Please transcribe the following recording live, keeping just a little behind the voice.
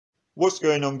What's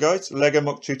going on, guys? LEGO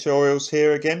Mock Tutorials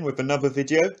here again with another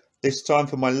video, this time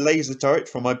for my laser turret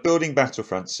from my Building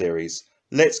Battlefront series.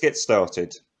 Let's get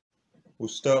started. We'll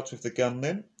start with the gun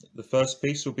then. The first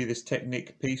piece will be this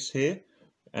Technic piece here,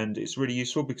 and it's really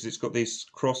useful because it's got this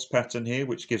cross pattern here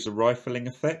which gives a rifling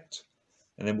effect.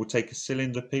 And then we'll take a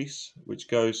cylinder piece which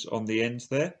goes on the end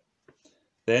there.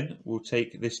 Then we'll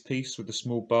take this piece with the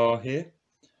small bar here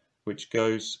which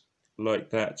goes like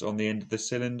that on the end of the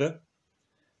cylinder.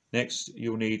 Next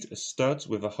you'll need a stud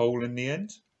with a hole in the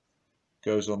end,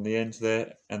 goes on the end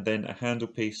there, and then a handle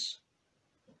piece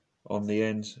on the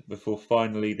end before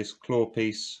finally this claw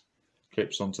piece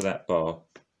clips onto that bar.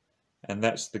 And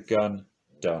that's the gun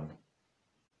done.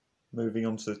 Moving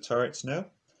on to the turrets now.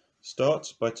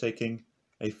 Start by taking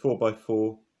a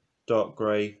 4x4 dark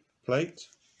grey plate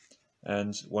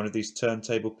and one of these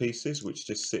turntable pieces which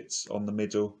just sits on the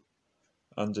middle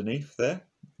underneath there.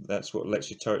 That's what lets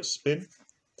your turret spin.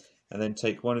 And then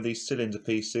take one of these cylinder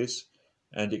pieces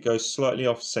and it goes slightly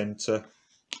off center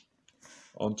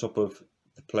on top of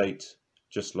the plate,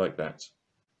 just like that.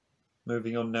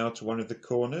 Moving on now to one of the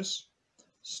corners.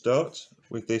 Start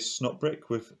with this snot brick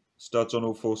with studs on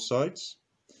all four sides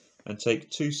and take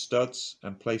two studs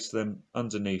and place them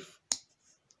underneath,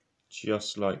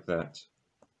 just like that.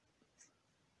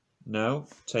 Now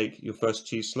take your first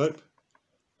cheese slope,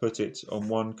 put it on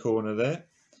one corner there,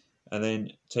 and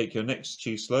then take your next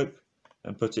cheese slope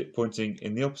and put it pointing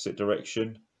in the opposite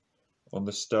direction on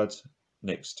the stud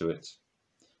next to it,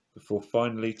 before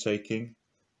finally taking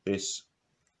this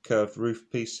curved roof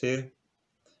piece here,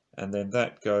 and then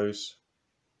that goes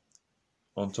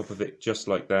on top of it just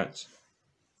like that,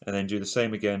 and then do the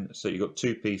same again. So you've got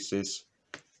two pieces,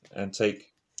 and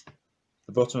take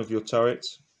the bottom of your turret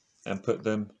and put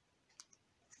them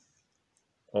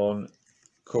on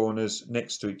corners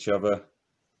next to each other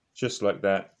just like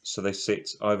that, so they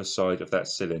sit either side of that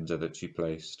cylinder that you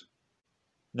placed.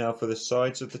 Now for the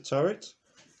sides of the turret,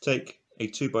 take a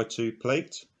 2x2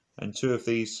 plate and two of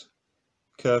these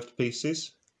curved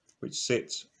pieces which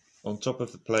sit on top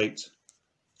of the plate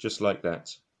just like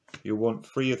that. You'll want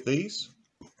three of these.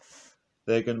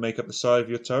 They're going to make up the side of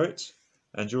your turret,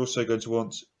 and you're also going to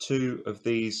want two of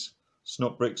these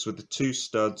snot bricks with the two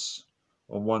studs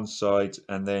on one side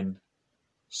and then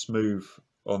smooth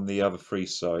on the other three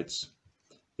sides.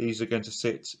 These are going to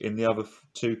sit in the other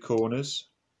two corners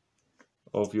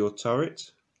of your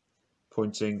turret,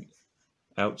 pointing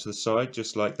out to the side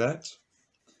just like that.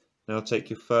 Now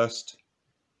take your first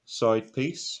side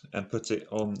piece and put it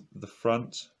on the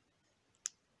front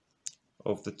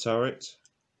of the turret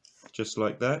just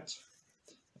like that,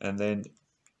 and then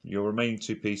your remaining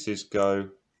two pieces go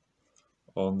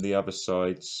on the other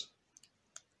sides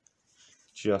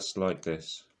just like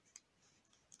this.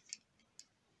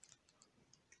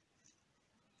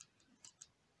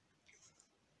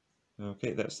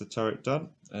 Okay, that's the turret done.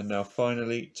 And now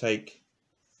finally take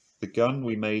the gun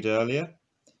we made earlier,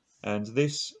 and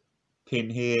this pin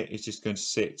here is just going to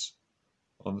sit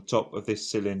on the top of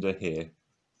this cylinder here.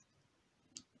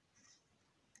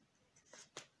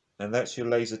 And that's your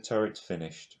laser turret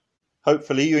finished.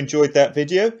 Hopefully you enjoyed that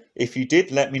video. If you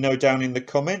did, let me know down in the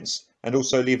comments, and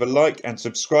also leave a like and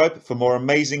subscribe for more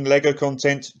amazing LEGO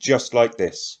content just like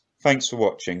this. Thanks for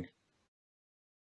watching.